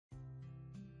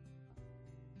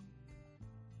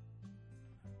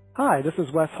Hi, this is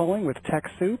Wes Holling with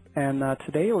TechSoup, and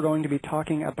today we're going to be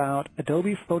talking about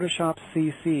Adobe Photoshop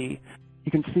CC.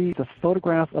 You can see the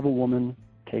photograph of a woman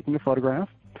taking a photograph,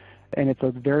 and it's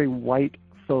a very white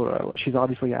photo. She's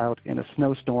obviously out in a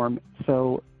snowstorm,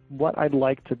 so what I'd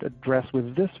like to address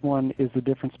with this one is the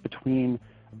difference between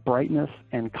brightness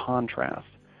and contrast.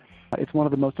 It's one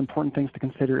of the most important things to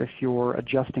consider if you're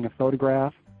adjusting a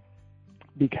photograph,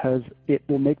 because it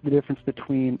will make the difference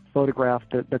between photograph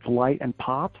that's light and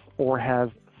pops or has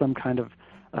some kind of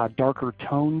darker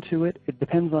tone to it. It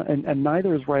depends on, and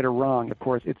neither is right or wrong, of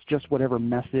course. It's just whatever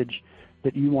message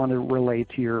that you want to relay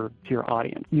to your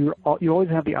audience. You always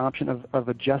have the option of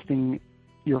adjusting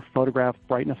your photograph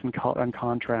brightness and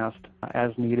contrast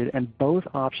as needed, and both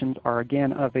options are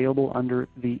again available under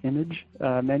the image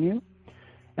menu.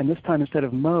 And this time, instead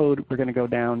of mode, we're going to go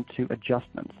down to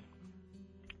adjustments.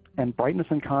 And brightness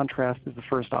and contrast is the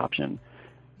first option.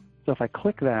 So if I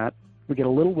click that, we get a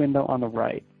little window on the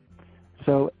right.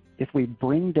 So if we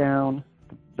bring down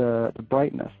the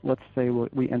brightness, let's say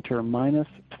we enter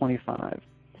 -25,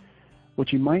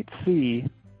 what you might see,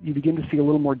 you begin to see a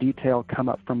little more detail come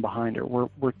up from behind her.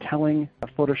 We're telling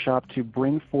Photoshop to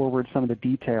bring forward some of the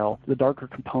detail, the darker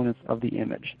components of the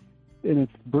image. In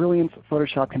its brilliance,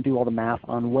 Photoshop can do all the math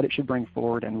on what it should bring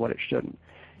forward and what it shouldn't.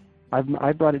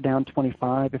 I've brought it down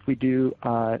 25. If we do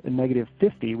a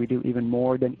 -50, we do even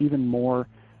more, then even more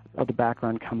of the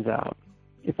background comes out.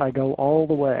 If I go all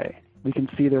the way, we can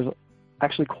see there's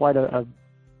actually quite a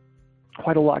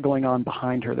lot going on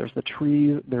behind her. There's the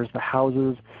trees, there's the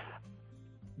houses,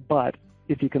 but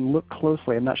if you can look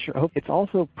closely, I'm not sure, it's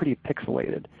also pretty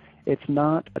pixelated. It's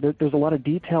not, there's a lot of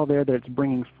detail there that it's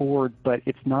bringing forward, but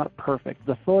it's not perfect.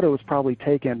 The photo was probably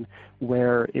taken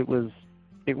where it was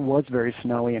very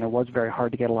snowy and it was very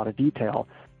hard to get a lot of detail.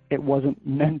 It wasn't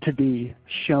meant to be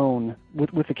shown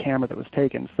with the camera that was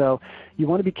taken. So you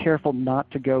want to be careful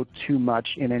not to go too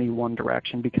much in any one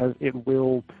direction, because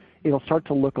it'll start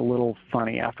to look a little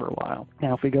funny after a while.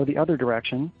 Now if we go the other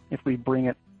direction, if we bring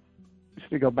it, if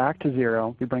we go back to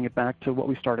 0, we bring it back to what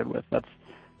we started with. That's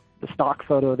the stock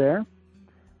photo there.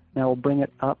 Now we'll bring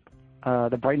it up,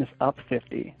 the brightness up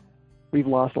 50. We've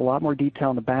lost a lot more detail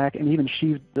in the back, and even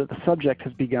the subject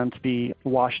has begun to be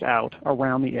washed out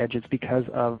around the edges because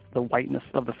of the whiteness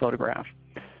of the photograph.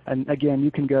 And again,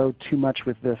 you can go too much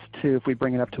with this too. If we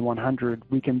bring it up to 100,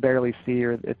 we can barely see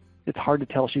her. It's hard to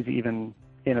tell she's even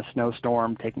in a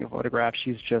snowstorm taking a photograph.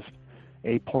 She's just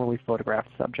a poorly photographed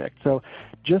subject. So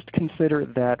just consider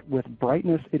that with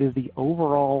brightness, it is the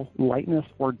overall lightness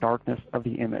or darkness of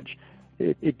the image.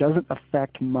 It doesn't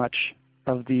affect much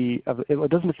it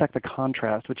doesn't affect the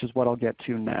contrast, which is what I'll get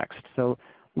to next. So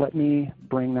let me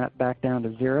bring that back down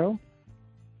to 0,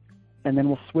 and then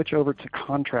we'll switch over to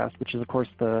contrast, which is of course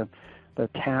the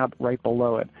tab right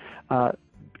below it.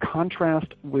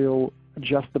 Contrast will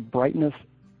adjust the brightness.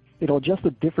 It'll adjust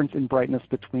the difference in brightness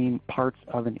between parts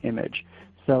of an image.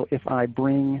 So if I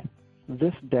bring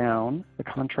this down, the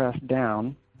contrast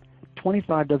down,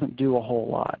 25 doesn't do a whole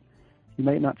lot. You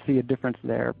might not see a difference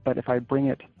there, but if I bring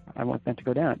it, I want that to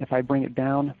go down. If I bring it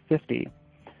down 50,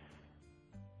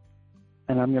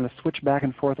 and I'm going to switch back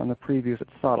and forth on the previews,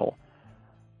 it's subtle.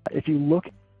 If you look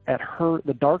at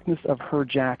the darkness of her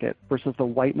jacket versus the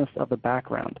whiteness of the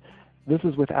background, this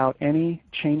is without any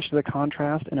change to the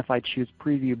contrast, and if I choose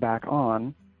preview back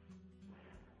on,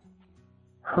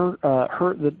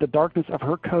 the darkness of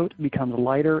her coat becomes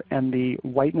lighter and the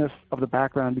whiteness of the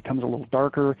background becomes a little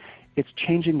darker. It's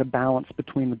changing the balance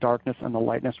between the darkness and the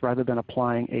lightness rather than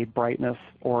applying a brightness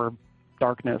or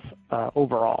darkness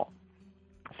overall.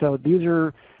 So these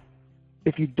are,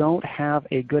 if you don't have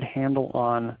a good handle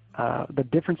on the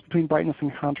difference between brightness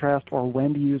and contrast or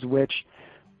when to use which,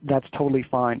 that's totally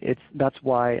fine. That's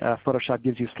why Photoshop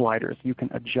gives you sliders. You can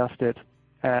adjust it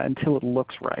until it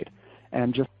looks right.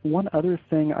 And just one other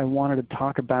thing I wanted to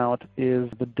talk about is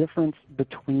the difference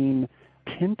between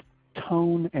tint,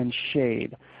 tone, and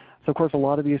shade. So of course a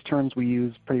lot of these terms we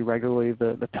use pretty regularly,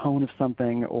 the tone of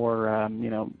something or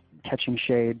catching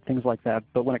shade, things like that.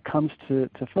 But when it comes to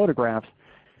photographs,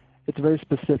 it's very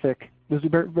specific. These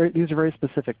are very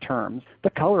specific terms. The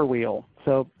color wheel.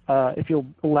 So if you'll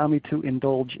allow me to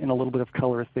indulge in a little bit of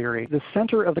color theory, the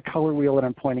center of the color wheel that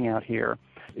I'm pointing out here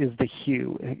is the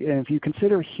hue. And if you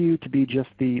consider hue to be just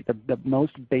the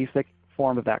most basic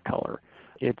form of that color,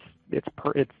 it's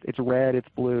red, it's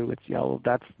blue, it's yellow.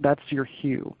 That's your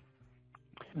hue.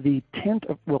 The tint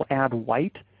will add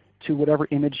white to whatever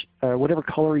image, whatever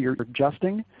color you're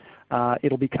adjusting.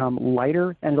 It'll become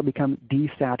lighter and it'll become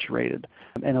desaturated.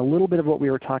 And a little bit of what we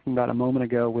were talking about a moment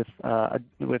ago with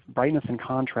brightness and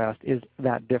contrast is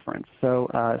that difference. So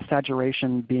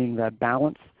saturation being that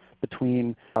balance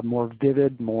between more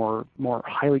vivid, more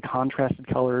highly contrasted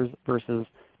colors versus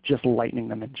just lightening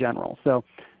them in general. So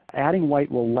adding white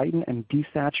will lighten and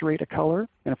desaturate a color,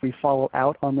 and if we follow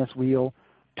out on this wheel,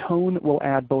 tone will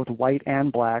add both white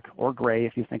and black, or gray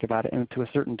if you think about it, and to a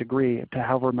certain degree, to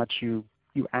however much you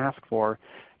ask for,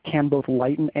 can both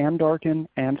lighten and darken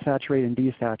and saturate and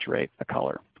desaturate a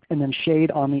color. And then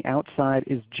shade on the outside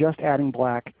is just adding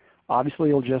black. Obviously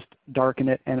it'll just darken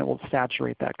it and it will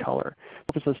saturate that color.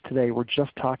 For purposes today, we're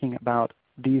just talking about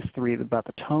these three, about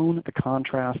the tone, the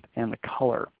contrast, and the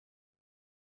color.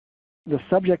 The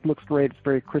subject looks great, it's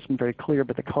very crisp and very clear,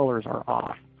 but the colors are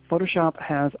off. Photoshop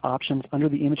has options under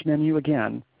the image menu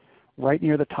again. Right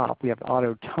near the top we have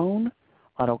auto tone,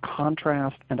 auto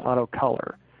contrast, and auto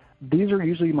color. These are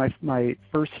usually my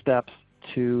first steps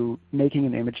to making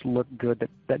an image look good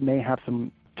that may have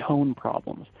some tone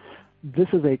problems. This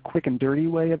is a quick and dirty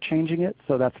way of changing it,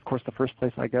 so that's of course the first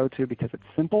place I go to because it's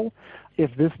simple. If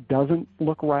this doesn't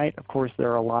look right, of course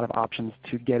there are a lot of options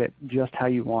to get it just how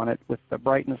you want it with the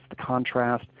brightness, the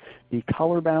contrast, the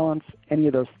color balance, any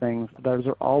of those things. Those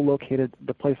are all located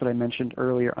the place that I mentioned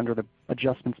earlier under the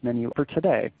adjustments menu. For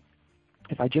today,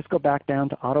 if I just go back down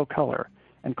to auto color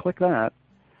and click that,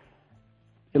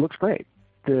 it looks great.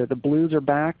 The blues are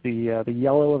back. The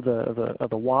yellow of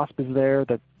the wasp is there.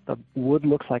 The wood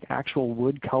looks like actual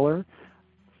wood color.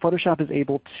 Photoshop is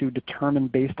able to determine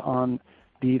based on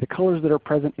the colors that are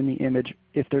present in the image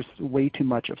if there's way too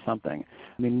much of something.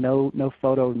 I mean, no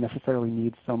photo necessarily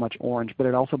needs so much orange, but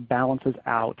it also balances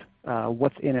out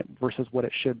what's in it versus what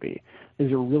it should be.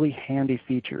 These are really handy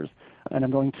features. And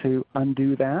I'm going to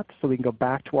undo that so we can go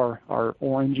back to our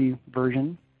orangey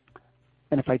version.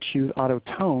 And if I choose auto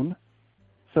tone,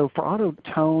 so for auto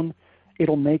tone,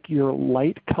 it'll make your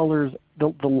light colors,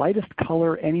 the lightest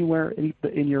color anywhere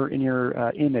in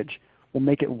your image will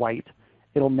make it white.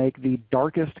 It'll make the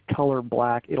darkest color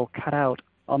black. It'll cut out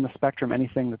on the spectrum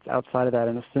anything that's outside of that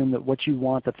and assume that what you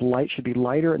want that's light should be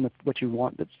lighter and what you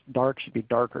want that's dark should be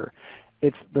darker.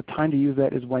 It's the time to use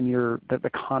that is when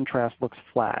the contrast looks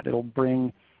flat. It'll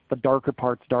bring the darker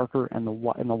parts darker and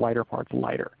the lighter parts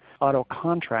lighter. Auto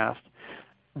contrast,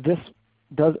 this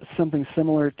does something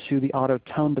similar to the auto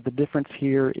tone, but the difference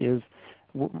here is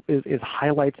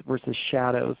highlights versus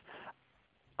shadows.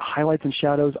 Highlights and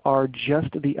shadows are just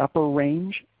the upper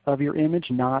range of your image,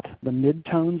 not the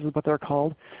mid-tones is what they're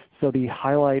called. So the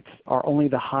highlights are only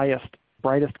the highest,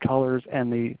 brightest colors,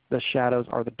 and the shadows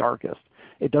are the darkest.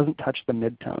 It doesn't touch the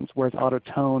mid-tones, whereas auto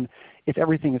tone, if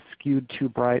everything is skewed too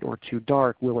bright or too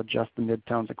dark, will adjust the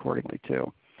mid-tones accordingly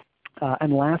too.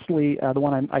 And lastly, the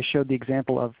one I showed the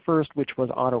example of first, which was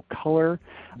auto color.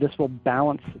 This will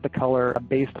balance the color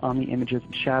based on the image's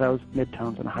shadows,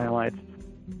 midtones, and highlights.